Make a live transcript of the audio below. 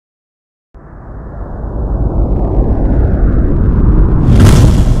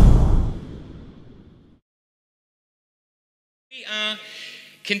We are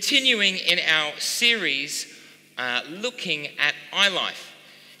continuing in our series looking at iLife,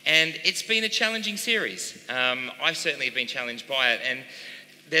 and it's been a challenging series. I've certainly been challenged by it, and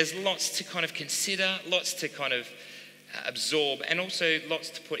there's lots to kind of consider, lots to kind of absorb, and also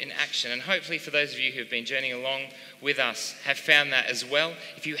lots to put in action. And hopefully for those of you who have been journeying along with us have found that as well.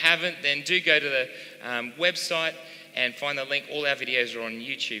 If you haven't, then do go to the website and find the link. All our videos are on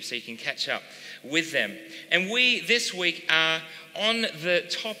YouTube, so you can catch up with them. And we, this week, are on the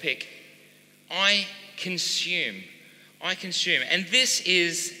topic, iConsume. iConsume. And this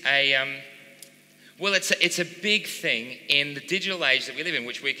is it's a big thing in the digital age that we live in,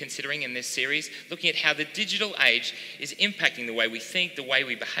 which we're considering in this series, looking at how the digital age is impacting the way we think, the way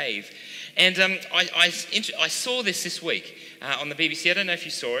we behave. And I saw this week on the BBC. I don't know if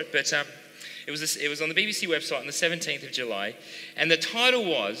you saw it, but it was on the BBC website on the 17th of July, and the title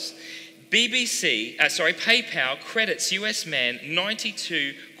was PayPal credits US man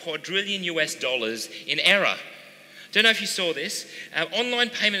 92 quadrillion US dollars in error. Don't know if you saw this. Online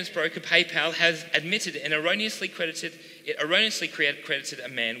payments broker PayPal has admitted it erroneously credited a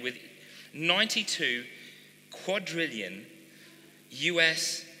man with 92 quadrillion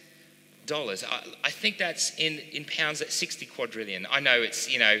US dollars. I think that's in pounds, that's 60 quadrillion. I know it's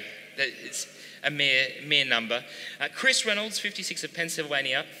a mere number. Chris Reynolds, 56 of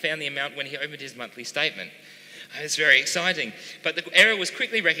Pennsylvania, found the amount when he opened his monthly statement. It's very exciting. But the error was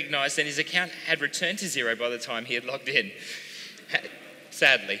quickly recognised and his account had returned to zero by the time he had logged in.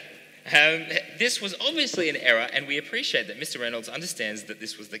 Sadly. This was obviously an error, and we appreciate that Mr. Reynolds understands that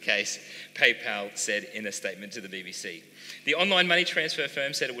this was the case, PayPal said in a statement to the BBC. The online money transfer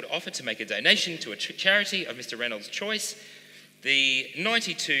firm said it would offer to make a donation to a charity of Mr. Reynolds' choice. The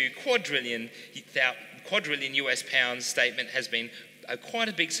 92 quadrillion US pounds statement has been quite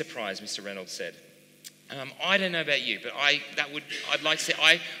a big surprise, Mr. Reynolds said. I don't know about you, but I'd like to say,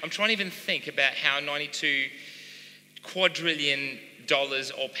 I'm trying to even think about how 92 quadrillion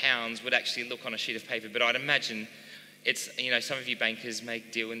dollars or pounds would actually look on a sheet of paper, but I'd imagine it's, some of you bankers may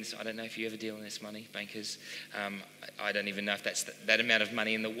deal in this. I don't know if you ever deal in this money, bankers. I don't even know if that's that amount of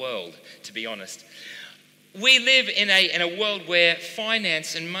money in the world, to be honest. We live in a world where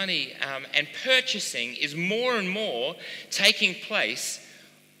finance and money and purchasing is more and more taking place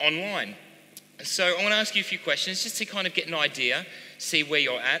online. So I want to ask you a few questions just to kind of get an idea, see where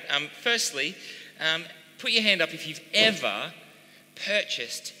you're at. Firstly, put your hand up if you've ever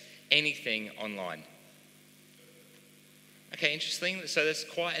purchased anything online. Okay, interesting. So there's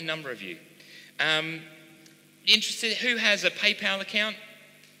quite a number of you. Interested? Who has a PayPal account?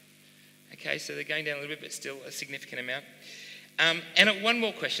 Okay, so they're going down a little bit, but still a significant amount. And one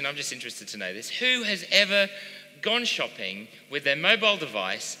more question, I'm just interested to know this. Who has ever gone shopping with their mobile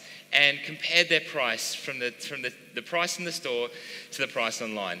device and compared their price from the price in the store to the price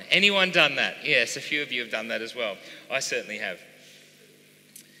online? Anyone done that? Yes, a few of you have done that as well. I certainly have.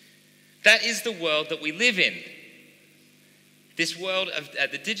 That is the world that we live in. This world of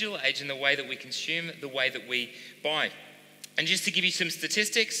the digital age and the way that we consume, the way that we buy. And just to give you some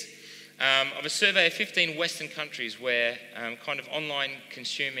statistics, of a survey of 15 Western countries where kind of online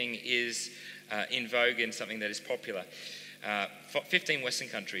consuming is in vogue and something that is popular. 15 Western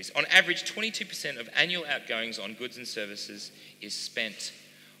countries. On average, 22% of annual outgoings on goods and services is spent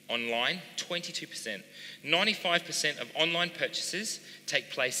online. 22%. 95% of online purchases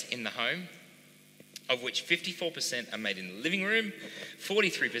take place in the home, of which 54% are made in the living room,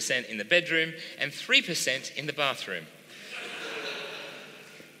 43% in the bedroom, and 3% in the bathroom.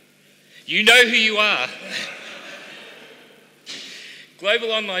 You know who you are.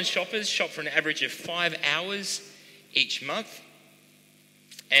 Global online shoppers shop for an average of 5 hours each month.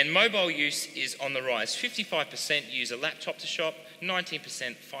 And mobile use is on the rise. 55% use a laptop to shop,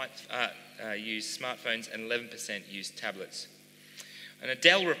 19% use smartphones, and 11% use tablets. And a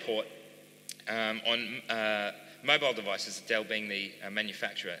Dell report on mobile devices, Dell being the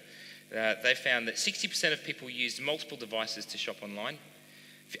manufacturer, they found that 60% of people used multiple devices to shop online.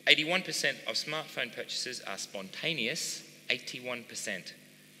 81% of smartphone purchases are spontaneous, 81%.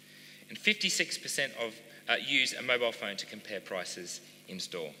 And 56% of use a mobile phone to compare prices in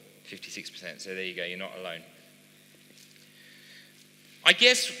store, 56%. So there you go, you're not alone. I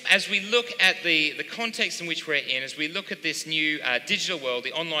guess as we look at the context in which we're in, as we look at this new digital world,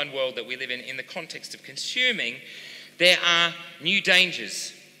 the online world that we live in the context of consuming, there are new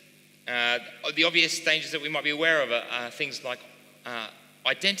dangers. The obvious dangers that we might be aware of are things like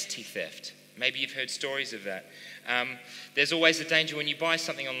identity theft. Maybe you've heard stories of that. There's always a danger when you buy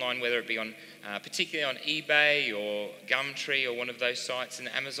something online, whether it be on, particularly on eBay or Gumtree or one of those sites, and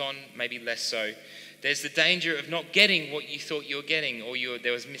Amazon, maybe less so, There's the danger of not getting what you thought you were getting, or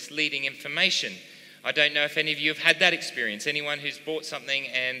there was misleading information. I don't know if any of you have had that experience. Anyone who's bought something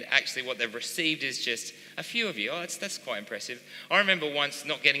and actually what they've received is just a few of you. Oh, that's quite impressive. I remember once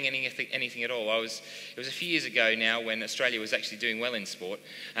not getting anything at all. It was a few years ago now when Australia was actually doing well in sport.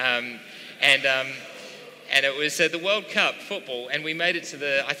 And it was the World Cup football, and we made it to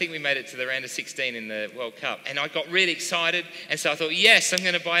the round of 16 in the World Cup. And I got really excited, and so I thought, yes, I'm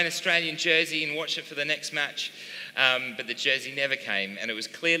going to buy an Australian jersey and watch it for the next match. But the jersey never came, and it was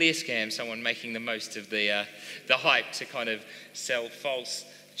clearly a scam, someone making the most of the hype to kind of sell false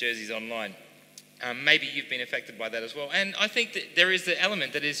jerseys online. Maybe you've been affected by that as well. And I think that there is the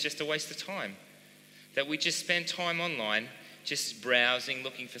element that is just a waste of time, that we just spend time online just browsing,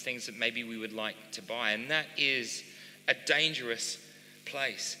 looking for things that maybe we would like to buy, and that is a dangerous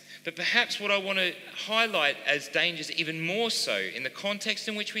place. But perhaps what I want to highlight as dangers even more so in the context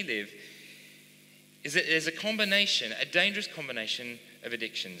in which we live is that there's a dangerous combination of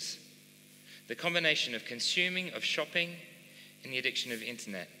addictions. The combination of consuming, of shopping, and the addiction of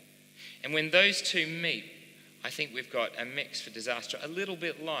internet. And when those two meet, I think we've got a mix for disaster, a little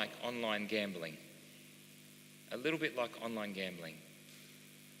bit like online gambling. A little bit like online gambling.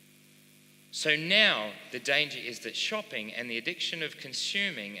 So now the danger is that shopping and the addiction of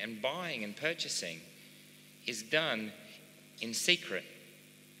consuming and buying and purchasing is done in secret.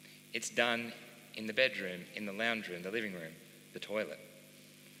 It's done in the bedroom, in the lounge room, the living room, the toilet.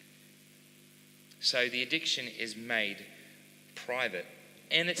 So the addiction is made private,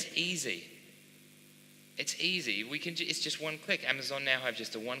 and it's easy. It's easy. It's just one click. Amazon now have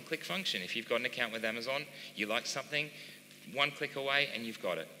just a one-click function. If you've got an account with Amazon, you like something, one click away and you've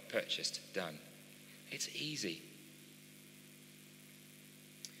got it. Purchased, done. It's easy.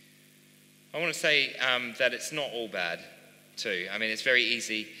 I want to say that it's not all bad too. I mean, it's very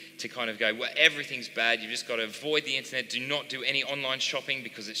easy to kind of go, well, everything's bad. You've just got to avoid the internet. Do not do any online shopping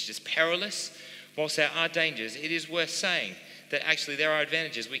because it's just perilous. Whilst there are dangers, it is worth saying that actually there are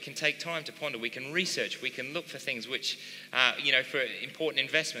advantages. We can take time to ponder. We can research. We can look for things which, for important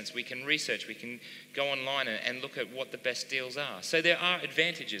investments, we can research. We can go online and look at what the best deals are. So there are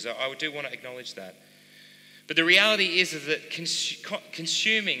advantages. I do want to acknowledge that. But the reality is that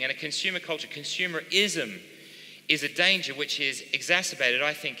consuming and a consumer culture, consumerism, is a danger which is exacerbated,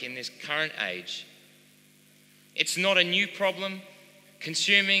 I think, in this current age. It's not a new problem.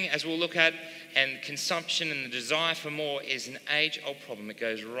 Consuming, as we'll look at, and consumption and the desire for more is an age-old problem. It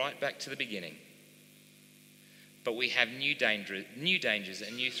goes right back to the beginning. But we have new dangers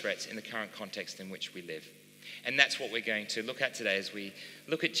and new threats in the current context in which we live. And that's what we're going to look at today as we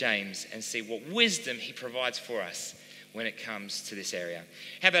look at James and see what wisdom he provides for us when it comes to this area.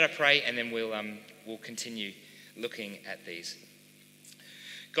 How about I pray, and then we'll continue looking at these.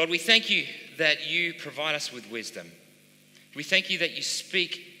 God, we thank you that you provide us with wisdom. We thank you that you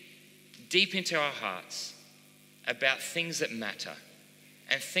speak deep into our hearts about things that matter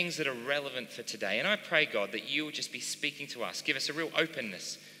and things that are relevant for today. And I pray, God, that you will just be speaking to us. Give us a real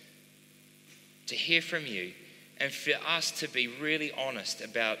openness to hear from you and for us to be really honest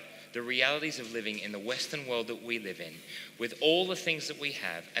about the realities of living in the Western world that we live in, with all the things that we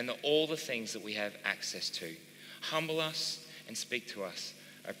have and all the things that we have access to. Humble us and speak to us,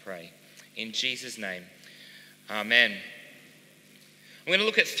 I pray. In Jesus' name, amen. I'm going to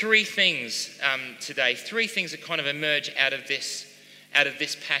look at three things today, three things that kind of emerge out of this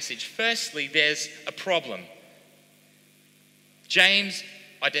passage. Firstly, there's a problem. James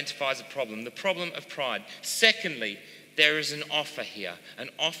identifies a problem, the problem of pride. Secondly, there is an offer here, an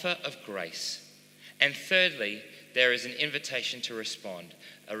offer of grace. And thirdly, there is an invitation to respond,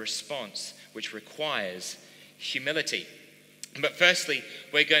 a response which requires humility. But firstly,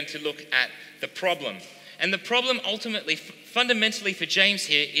 we're going to look at the problem. And the problem ultimately, fundamentally for James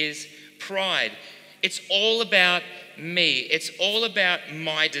here is pride. It's all about me. It's all about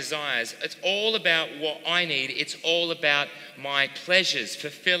my desires. It's all about what I need. It's all about my pleasures,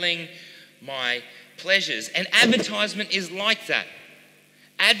 fulfilling my pleasures. And advertisement is like that.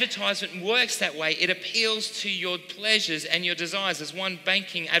 Advertisement works that way. It appeals to your pleasures and your desires. As one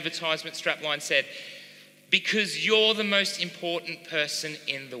banking advertisement strapline said, because you're the most important person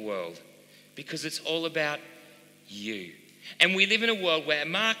in the world. Because it's all about you. And we live in a world where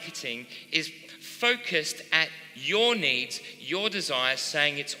marketing is focused at your needs, your desires,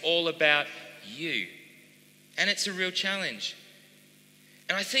 saying it's all about you. And it's a real challenge.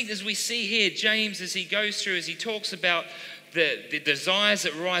 And I think as we see here, James, as he goes through, as he talks about the desires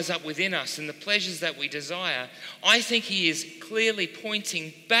that rise up within us and the pleasures that we desire, I think he is clearly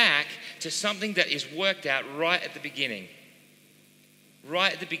pointing back to something that is worked out right at the beginning.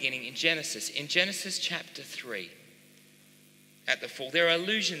 right at the beginning in Genesis chapter 3, at the fall. There are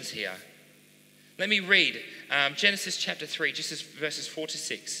allusions here. Let me read Genesis chapter 3, just as verses 4 to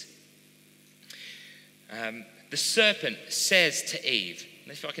 6. The serpent says to Eve,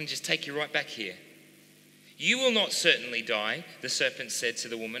 if I can just take you right back here. "You will not certainly die," the serpent said to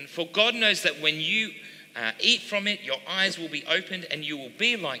the woman, "for God knows that when you eat from it, your eyes will be opened and you will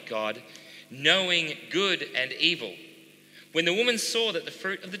be like God, knowing good and evil." When the woman saw that the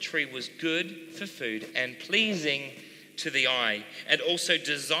fruit of the tree was good for food and pleasing to the eye and also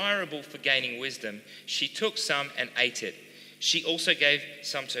desirable for gaining wisdom, she took some and ate it. She also gave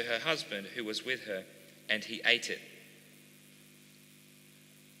some to her husband who was with her, and he ate it.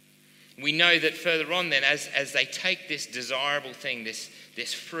 We know that further on then, as they take this desirable thing,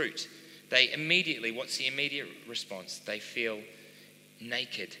 this fruit, they immediately, what's the immediate response? They feel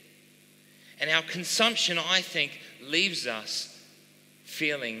naked. And our consumption, I think, leaves us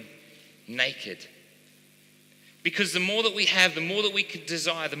feeling naked. Because the more that we have, the more that we could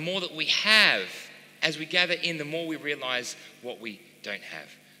desire, the more that we have, as we gather in, the more we realize what we don't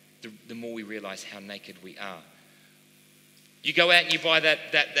have. The more we realize how naked we are. You go out and you buy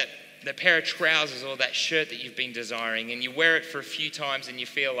that pair of trousers or that shirt that you've been desiring, and you wear it for a few times and you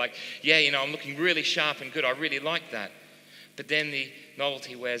feel like, yeah, I'm looking really sharp and good. I really like that. But then the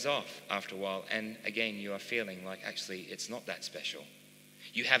novelty wears off after a while, and again you are feeling like actually it's not that special.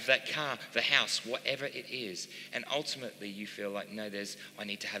 You have that car, the house, whatever it is, and ultimately you feel like, no, I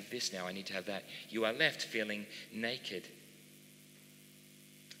need to have this now, I need to have that. You are left feeling naked.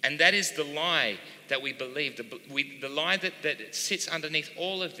 And that is the lie that we believe. The lie that sits underneath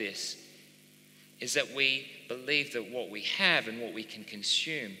all of this is that we believe that what we have and what we can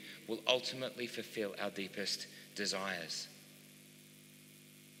consume will ultimately fulfill our deepest desires.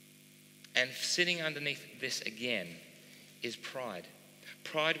 And sitting underneath this again is pride.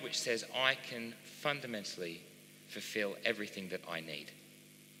 Pride which says, I can fundamentally fulfill everything that I need.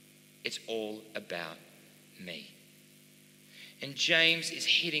 It's all about me. And James is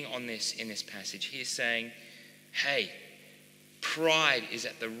hitting on this in this passage. He is saying, hey, pride is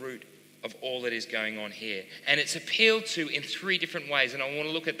at the root of all that is going on here. And it's appealed to in three different ways. And I want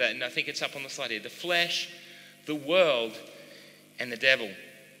to look at that, and I think it's up on the slide here. The flesh, the world, and the devil.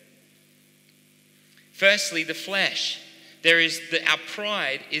 Firstly, the flesh. Our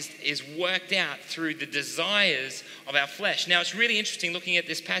pride is worked out through the desires of our flesh. Now, it's really interesting looking at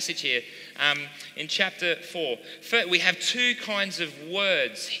this passage here in chapter 4. First, we have two kinds of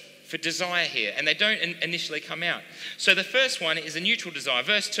words for desire here, and they don't initially come out. So the first one is a neutral desire.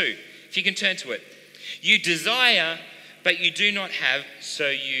 Verse 2, if you can turn to it. You desire, but you do not have, so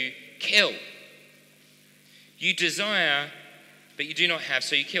you kill. You desire, but you do not have,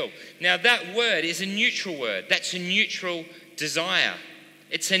 so you kill. Now that word is a neutral word. That's a neutral desire.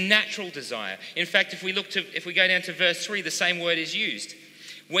 It's a natural desire. In fact, if we go down to verse 3, the same word is used.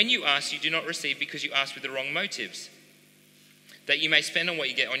 When you ask, you do not receive because you ask with the wrong motives, that you may spend on what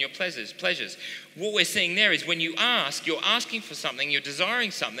you get on your pleasures. What we're seeing there is when you ask, you're asking for something, you're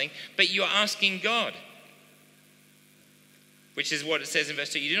desiring something, but you're asking God. Which is what it says in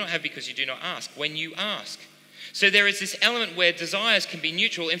verse 2. You do not have because you do not ask. When you ask. So there is this element where desires can be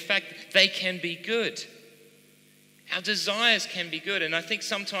neutral. In fact, they can be good. Our desires can be good. And I think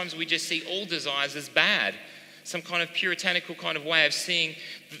sometimes we just see all desires as bad. Some kind of puritanical kind of way of seeing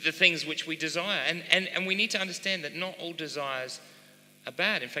the things which we desire. And we need to understand that not all desires are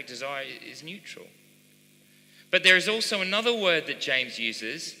bad. In fact, desire is neutral. But there is also another word that James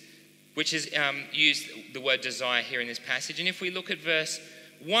uses, which is used the word desire here in this passage. And if we look at verse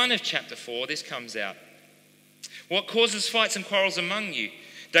 1 of chapter 4, this comes out. What causes fights and quarrels among you?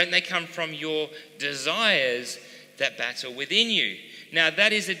 Don't they come from your desires that battle within you? Now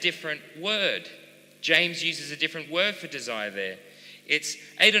that is a different word. James uses a different word for desire there. It's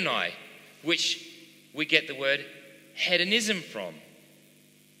Adonai, which we get the word hedonism from.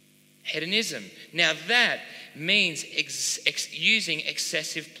 Hedonism. Now that means using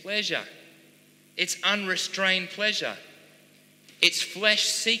excessive pleasure. It's unrestrained pleasure. It's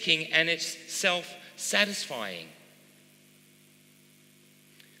flesh-seeking and it's self-satisfying.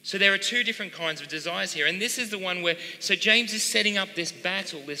 So there are two different kinds of desires here. And this is the one where, so James is setting up this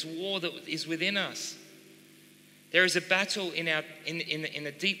battle, this war that is within us. There is a battle in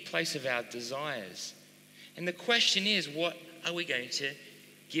the deep place of our desires. And the question is, what are we going to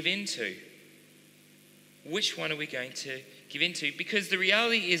give into? Which one are we going to give into? Because the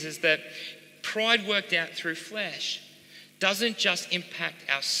reality is that pride worked out through flesh doesn't just impact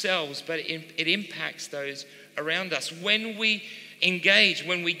ourselves, but it impacts those around us. When we engage,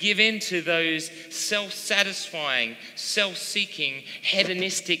 when we give in to those self-satisfying, self-seeking,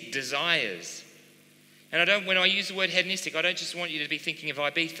 hedonistic desires. And when I use the word hedonistic, I don't just want you to be thinking of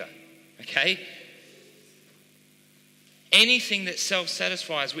Ibiza, okay? Anything that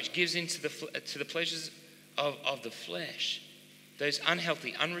self-satisfies, which gives in to the pleasures of the flesh, those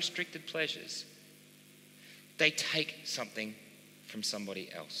unhealthy, unrestricted pleasures, they take something from somebody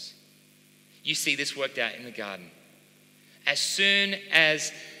else. You see this worked out in the garden. As soon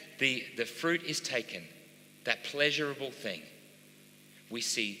as the fruit is taken, that pleasurable thing, we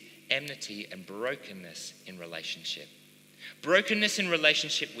see enmity and brokenness in relationship. Brokenness in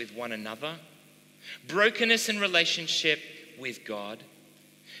relationship with one another, brokenness in relationship with God,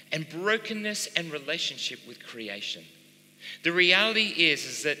 and brokenness and relationship with creation. The reality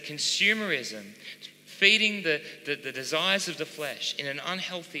is that consumerism, feeding the desires of the flesh in an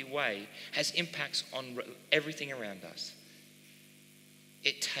unhealthy way, has impacts on everything around us.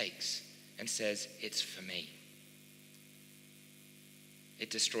 It takes and says, it's for me.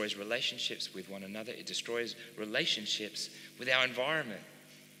 It destroys relationships with one another. It destroys relationships with our environment.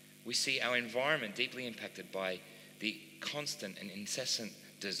 We see our environment deeply impacted by the constant and incessant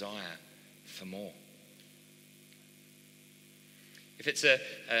desire for more. If it's a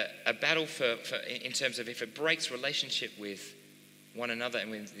battle for in terms of if it breaks relationship with one another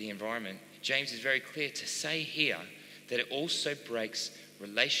and with the environment, James is very clear to say here that it also breaks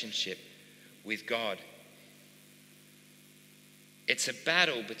relationship with God. It's a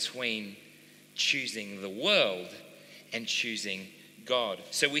battle between choosing the world and choosing God.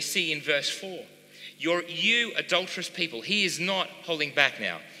 So we see in verse 4, you adulterous people. He is not holding back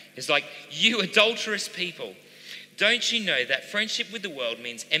now. It's like, you adulterous people. Don't you know that friendship with the world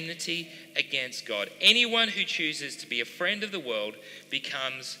means enmity against God? Anyone who chooses to be a friend of the world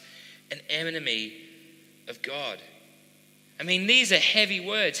becomes an enemy of God. I mean, these are heavy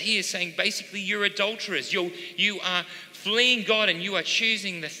words. He is saying basically you're adulterers. You are fleeing God and you are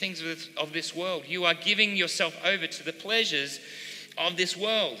choosing the things of this world. You are giving yourself over to the pleasures of this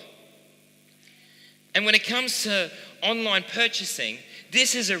world. And when it comes to online purchasing,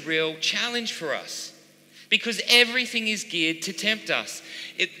 this is a real challenge for us because everything is geared to tempt us.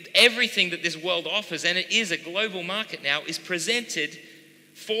 Everything that this world offers, and it is a global market now, is presented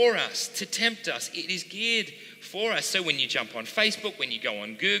for us to tempt us. It is geared for us. So when you jump on Facebook, when you go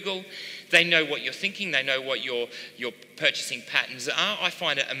on Google, they know what you're thinking. They know what your purchasing patterns are. I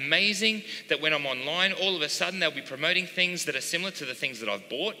find it amazing that when I'm online, all of a sudden they'll be promoting things that are similar to the things that I've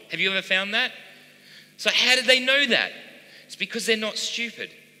bought. Have you ever found that? So how did they know that? It's because they're not stupid.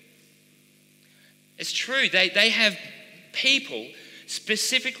 It's true. They have people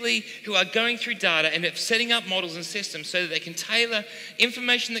specifically who are going through data and setting up models and systems so that they can tailor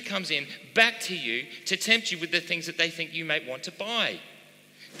information that comes in back to you to tempt you with the things that they think you may want to buy.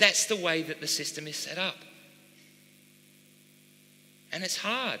 That's the way that the system is set up. And it's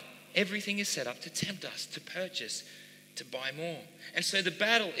hard. Everything is set up to tempt us to purchase, to buy more. And so the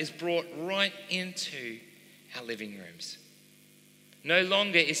battle is brought right into our living rooms. No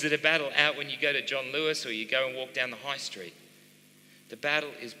longer is it a battle out when you go to John Lewis or you go and walk down the high street. The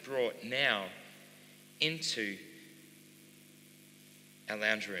battle is brought now into our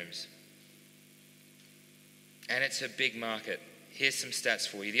lounge rooms. And it's a big market. Here's some stats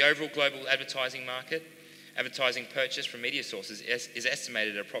for you. The overall global advertising market, advertising purchase from media sources is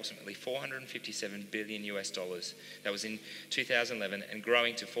estimated at approximately $457 billion US. That was in 2011 and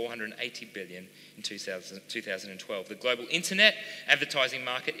growing to $480 billion in 2012. The global internet advertising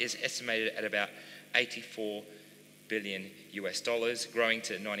market is estimated at about $84 billion US, growing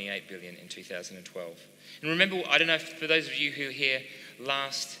to $98 billion in 2012. And remember, I don't know, for those of you who were here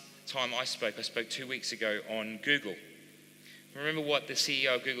last time I spoke 2 weeks ago on Google. Remember what the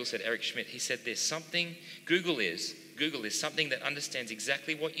CEO of Google said, Eric Schmidt. He said this, Google is something that understands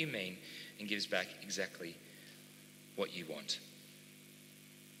exactly what you mean and gives back exactly what you want.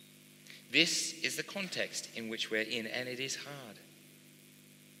 This is the context in which we're in, and it is hard.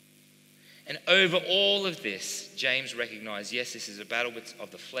 And over all of this, James recognized, yes, this is a battle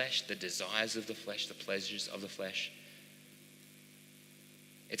of the flesh, the desires of the flesh, the pleasures of the flesh.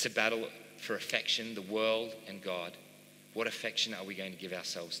 It's a battle for affection, the world and God. What affection are we going to give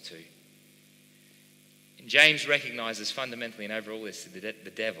ourselves to? And James recognizes fundamentally and over all this,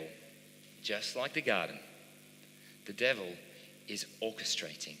 the devil, just like the garden, the devil is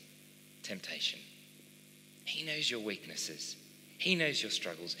orchestrating temptation. He knows your weaknesses. He knows your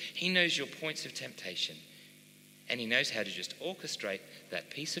struggles. He knows your points of temptation. And he knows how to just orchestrate that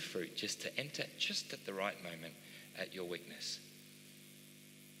piece of fruit just to enter just at the right moment at your weakness.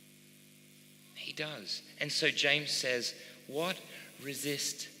 He does. And so James says, What?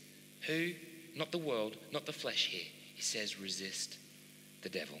 Resist who? Not the world, not the flesh here. He says resist the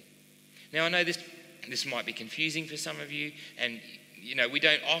devil. Now I know this might be confusing for some of you, and we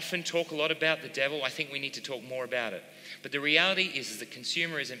don't often talk a lot about the devil. I think we need to talk more about it. But the reality is that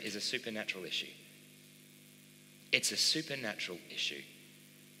consumerism is a supernatural issue. It's a supernatural issue.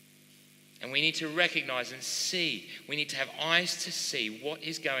 And we need to recognize and see, we need to have eyes to see what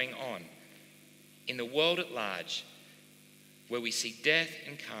is going on in the world at large, where we see death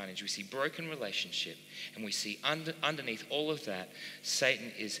and carnage, we see broken relationship, and we see underneath all of that,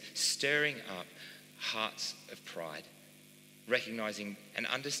 Satan is stirring up hearts of pride, recognizing and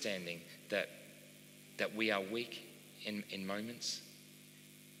understanding that we are weak in moments,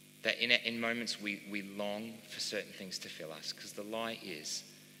 that in moments we long for certain things to fill us, because the lie is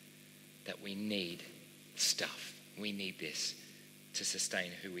that we need stuff. We need this to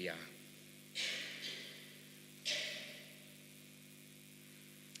sustain who we are.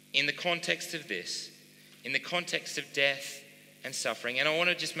 In the context of this, in the context of death and suffering, and I want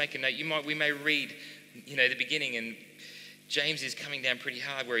to just make a note, we may read, the beginning, and James is coming down pretty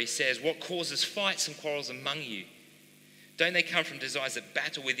hard where he says, what causes fights and quarrels among you? Don't they come from desires that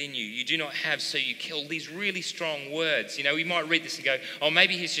battle within you? You do not have, so you kill. These really strong words. We might read this and go, oh,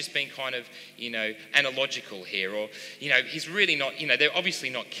 maybe he's just being kind of, analogical here. Or, he's really not, they're obviously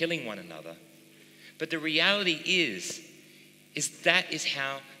not killing one another. But the reality is that is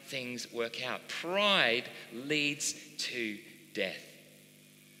how things work out. Pride leads to death.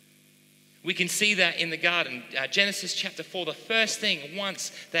 We can see that in the garden. Genesis chapter 4, the first thing,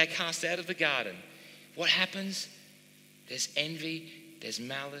 once they're cast out of the garden, what happens? There's envy, there's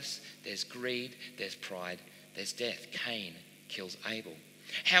malice, there's greed, there's pride, there's death. Cain kills Abel.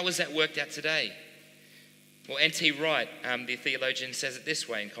 How has that worked out today? Well, N.T. Wright, the theologian, says it this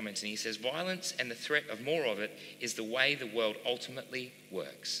way in commenting. He says, violence and the threat of more of it is the way the world ultimately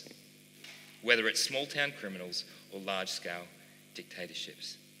works, whether it's small-town criminals or large-scale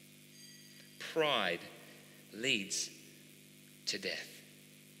dictatorships. Pride leads to death.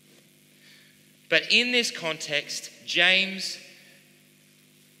 But in this context, James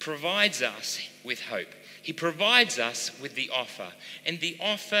provides us with hope. He provides us with the offer. And the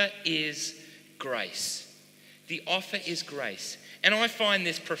offer is grace. The offer is grace. And I find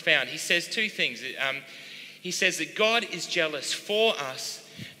this profound. He says two things. He says that God is jealous for us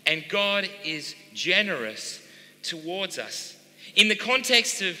and God is generous towards us. In the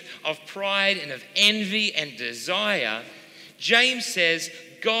context of pride and of envy and desire, James says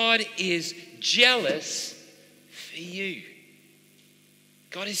God is jealous for you.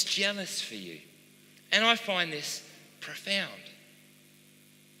 God is jealous for you. And I find this profound.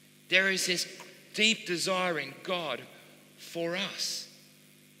 There is this deep desire in God for us.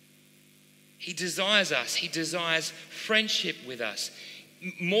 He desires us. He desires friendship with us.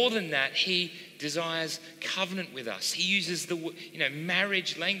 More than that, he desires covenant with us. He uses the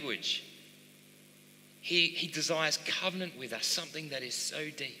marriage language. He desires covenant with us, something that is so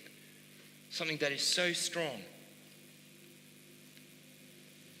deep, something that is so strong.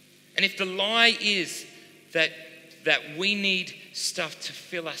 And if the lie is that we need stuff to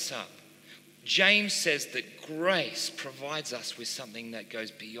fill us up, James says that grace provides us with something that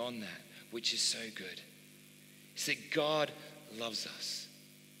goes beyond that, which is so good. It's that God loves us.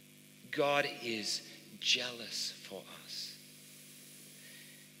 God is jealous for us.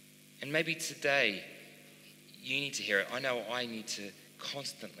 And maybe today you need to hear it. I know I need to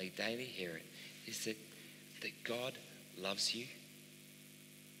constantly, daily hear it. Is that God loves you.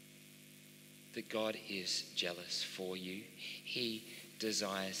 That God is jealous for you. He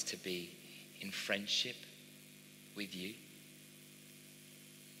desires to be in friendship with you.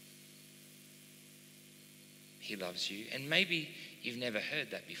 He loves you. And maybe you've never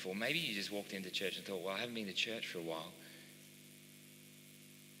heard that before. Maybe you just walked into church and thought, well, I haven't been to church for a while.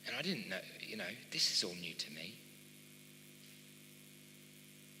 And I didn't know, this is all new to me.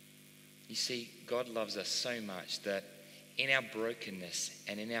 You see, God loves us so much that in our brokenness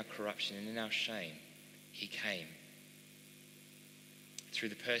and in our corruption and in our shame, he came. Through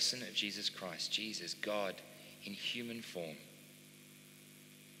the person of Jesus Christ, Jesus, God in human form.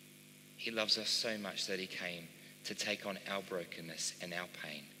 He loves us so much that he came to take on our brokenness and our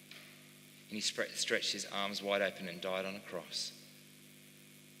pain. And he stretched his arms wide open and died on a cross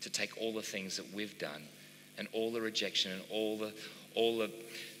to take all the things that we've done and all the rejection and all the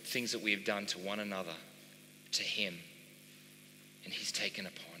things that we have done to one another, to him. And he's taken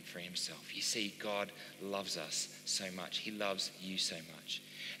upon for himself. You see, God loves us so much. He loves you so much.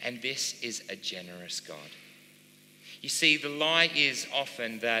 And this is a generous God. You see, the lie is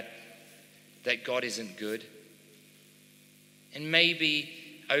often that God isn't good, And maybe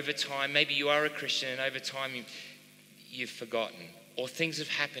over time, maybe you are a Christian and over time you've forgotten, or things have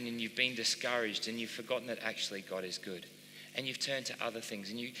happened and you've been discouraged and you've forgotten that actually God is good. And you've turned to other things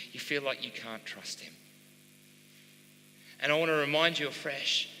and you feel like you can't trust him. And I want to remind you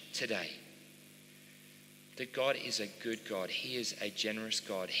afresh today that God is a good God. He is a generous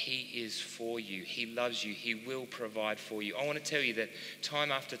God. He is for you. He loves you. He will provide for you. I want to tell you that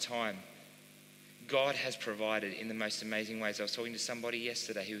time after time, God has provided in the most amazing ways. I was talking to somebody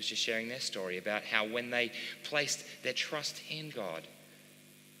yesterday who was just sharing their story about how when they placed their trust in God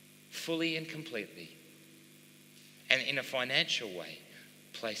fully and completely, and in a financial way,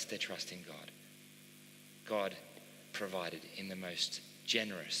 placed their trust in God, God provided in the most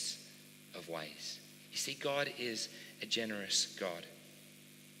generous of ways. You see, God is a generous God.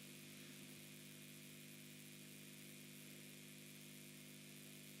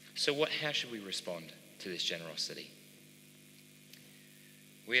 So how should we respond to this generosity?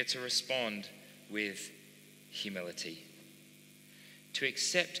 We are to respond with humility. To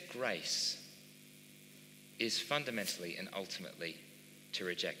accept grace is fundamentally and ultimately to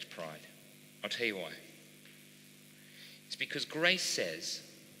reject pride. I'll tell you why. It's because grace says,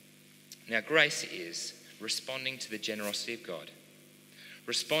 now grace is responding to the generosity of God,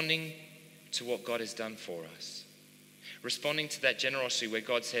 responding to what God has done for us, responding to that generosity where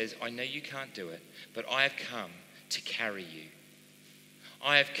God says, I know you can't do it, but I have come to carry you.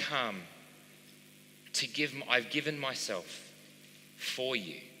 I have come to I've given myself for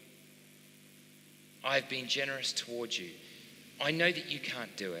you. I've been generous towards you. I know that you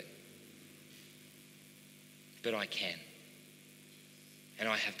can't do it, but I can. And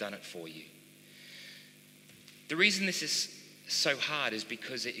I have done it for you. The reason this is so hard is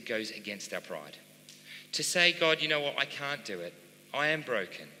because it goes against our pride. To say, God, you know what, I can't do it. I am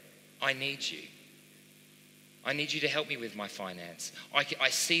broken. I need you. I need you to help me with my finance. I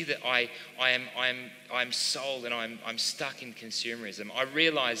see that I'm sold and I'm stuck in consumerism. I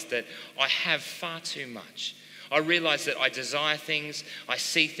realize that I have far too much. I realize that I desire things, I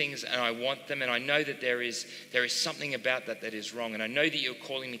see things and I want them, and I know that there is something about that is wrong, and I know that you're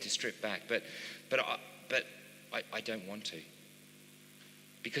calling me to strip back, but I don't want to.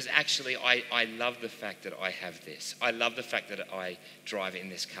 Because actually, I love the fact that I have this. I love the fact that I drive in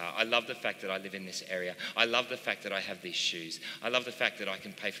this car. I love the fact that I live in this area. I love the fact that I have these shoes. I love the fact that I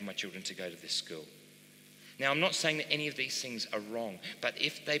can pay for my children to go to this school. Now, I'm not saying that any of these things are wrong, but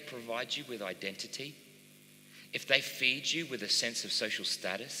if they provide you with identity, if they feed you with a sense of social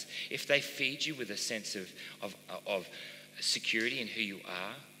status, if they feed you with a sense of security in who you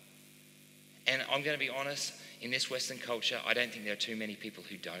are, and I'm going to be honest, in this Western culture, I don't think there are too many people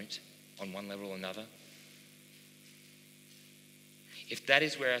who don't, on one level or another. If that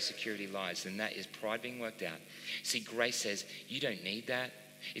is where our security lies, then that is pride being worked out. See, grace says, you don't need that.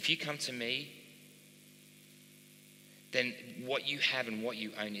 If you come to me, then what you have and what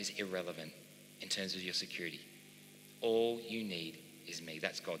you own is irrelevant in terms of your security. All you need is me.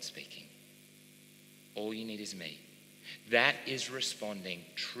 That's God speaking. All you need is me. That is responding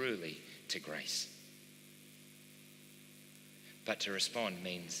truly to grace. But to respond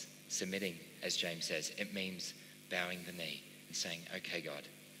means submitting, as James says. It means bowing the knee and saying, okay, God,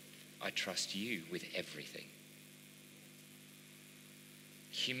 I trust you with everything.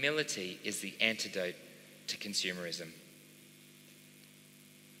 Humility is the antidote to consumerism.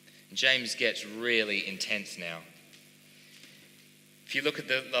 And James gets really intense now. If you look at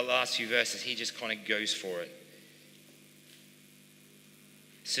the last few verses, he just kind of goes for it.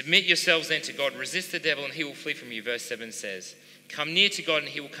 Submit yourselves then to God. Resist the devil and he will flee from you. Verse 7 says, come near to God and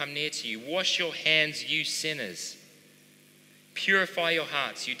he will come near to you. Wash your hands, you sinners. Purify your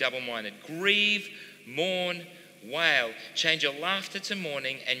hearts, you double-minded. Grieve, mourn, wail. Change your laughter to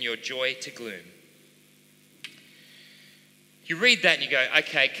mourning and your joy to gloom. You read that and you go,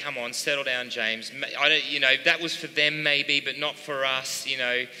 okay, come on, settle down, James. That was for them maybe, but not for us.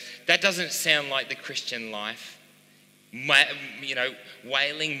 That doesn't sound like the Christian life.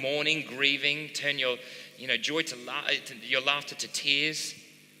 Wailing, mourning, grieving, turn your joy to your laughter to tears.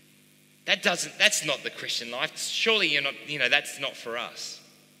 That's not the Christian life. Surely you're not, that's not for us.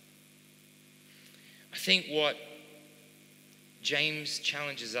 I think what James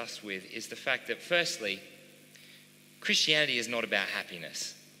challenges us with is the fact that, firstly, Christianity is not about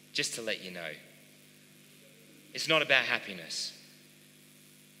happiness, just to let you know. It's not about happiness.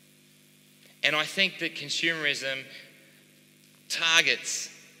 And I think that consumerism targets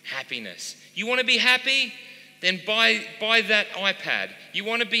happiness. You want to be happy? Then buy that iPad. You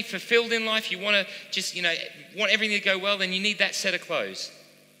want to be fulfilled in life? You want to just, want everything to go well? Then you need that set of clothes.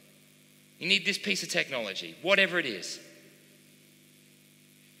 You need this piece of technology, whatever it is.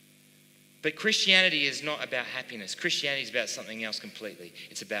 But Christianity is not about happiness. Christianity is about something else completely.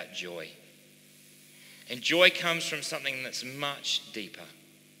 It's about joy. And joy comes from something that's much deeper.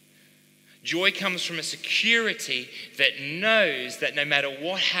 Joy comes from a security that knows that no matter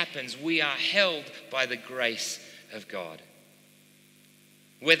what happens, we are held by the grace of God.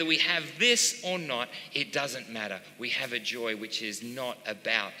 Whether we have this or not, it doesn't matter. We have a joy which is not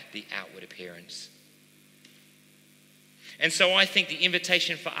about the outward appearance. And so I think the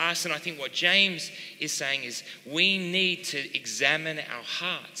invitation for us, and I think what James is saying, is we need to examine our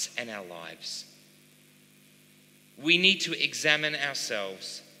hearts and our lives. We need to examine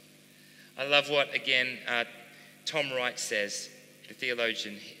ourselves. I love what, again, Tom Wright says, the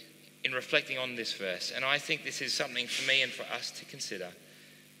theologian, in reflecting on this verse. And I think this is something for me and for us to consider.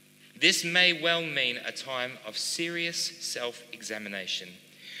 This may well mean a time of serious self-examination.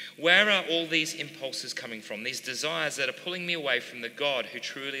 Where are all these impulses coming from? These desires that are pulling me away from the God who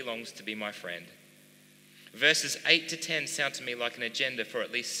truly longs to be my friend. Verses 8 to 10 sound to me like an agenda for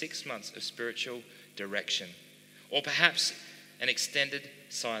at least 6 months of spiritual direction. Or perhaps an extended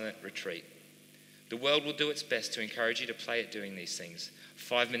silent retreat. The world will do its best to encourage you to play at doing these things.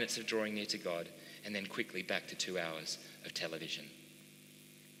 5 minutes of drawing near to God, and then quickly back to 2 hours of television.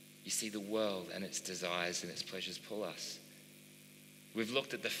 You see, the world and its desires and its pleasures pull us. We've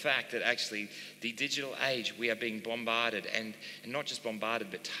looked at the fact that actually the digital age, we are being bombarded, and not just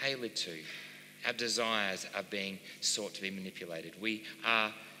bombarded, but tailored to. Our desires are being sought to be manipulated. We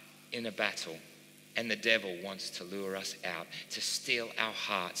are in a battle, and the devil wants to lure us out, to steal our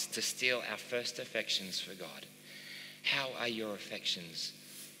hearts, to steal our first affections for God. How are your affections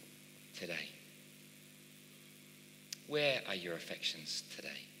today? Where are your affections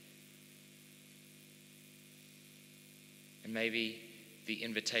today? And maybe the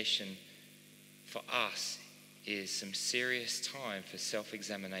invitation for us is some serious time for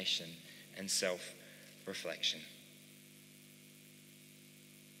self-examination and self-reflection.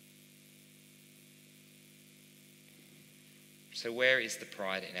 So where is the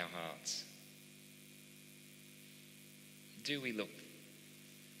pride in our hearts? Do we look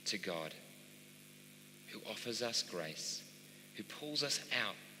to God, who offers us grace, who pulls us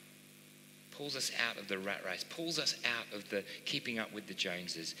out of the rat race, pulls us out of the keeping up with the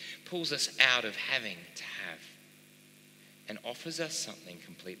Joneses, pulls us out of having to have, and offers us something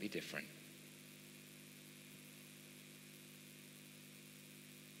completely different?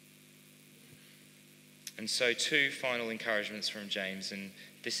 And so 2 final encouragements from James, and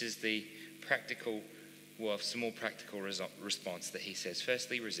this is the practical, well, some more practical response that he says.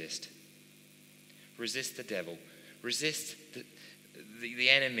 Firstly, resist. Resist the devil. Resist the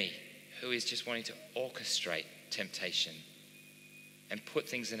enemy who is just wanting to orchestrate temptation and put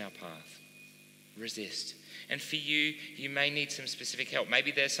things in our path. Resist. And for you, you may need some specific help.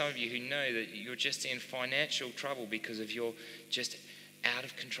 Maybe there's some of you who know that you're just in financial trouble because of your just out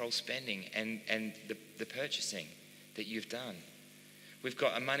of control spending and the purchasing that you've done. We've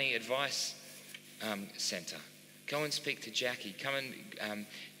got a money advice centre. Go and speak to Jackie. Come and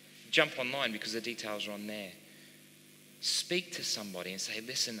jump online because the details are on there. Speak to somebody and say,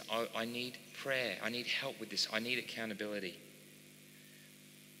 listen, I need prayer. I need help with this. I need accountability.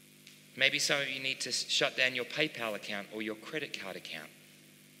 Maybe some of you need to shut down your PayPal account or your credit card account.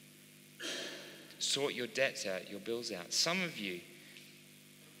 Sort your debts out, your bills out. Some of you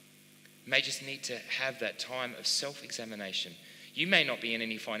may just need to have that time of self-examination. You may not be in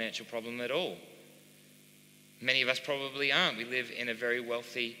any financial problem at all. Many of us probably aren't. We live in a very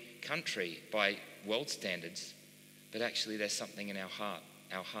wealthy country by world standards. But actually there's something in our heart.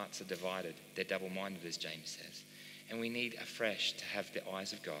 Our hearts are divided. They're double-minded, as James says. And we need afresh to have the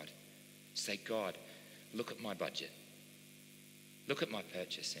eyes of God. Say, God, look at my budget. Look at my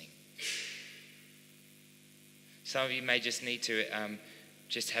purchasing. Some of you may just need to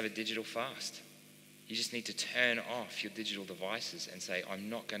just have a digital fast. You just need to turn off your digital devices and say, I'm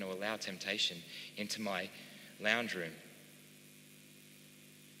not going to allow temptation into my lounge room.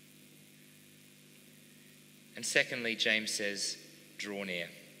 And secondly, James says, draw near.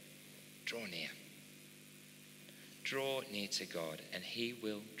 Draw near. Draw near to God, and he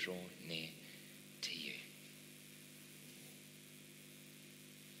will draw near to you.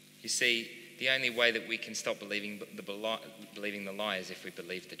 You see, the only way that we can stop believing the lie is if we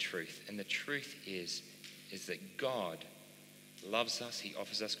believe the truth. And the truth is that God loves us. He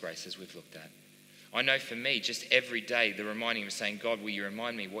offers us grace, as we've looked at. I know for me, just every day, the reminding of saying, God, will you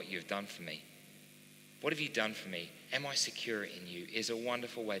remind me what you've done for me? What have you done for me? Am I secure in you? Is a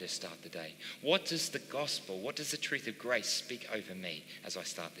wonderful way to start the day. What does the gospel, what does the truth of grace speak over me as I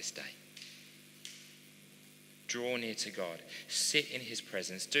start this day? Draw near to God. Sit in his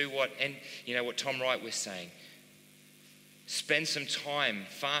presence. Do what Tom Wright was saying. Spend some time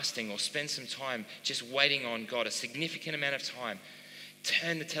fasting, or spend some time just waiting on God, a significant amount of time.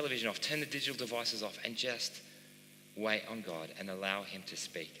 Turn the television off, turn the digital devices off, and just wait on God and allow him to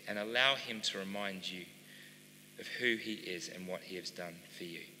speak and allow him to remind you of who he is and what he has done for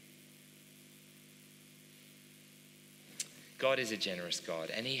you. God is a generous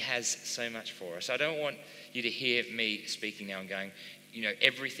God, and he has so much for us. I don't want you to hear me speaking now and going,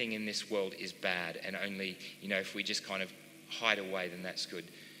 everything in this world is bad, and only, if we just kind of hide away, then that's good.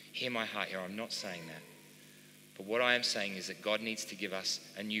 Hear my heart here. I'm not saying that. But what I am saying is that God needs to give us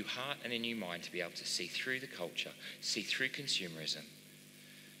a new heart and a new mind to be able to see through the culture, see through consumerism,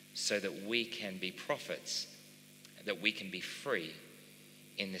 so that we can be prophets, that we can be free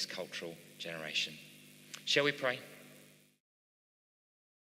in this cultural generation. Shall we pray?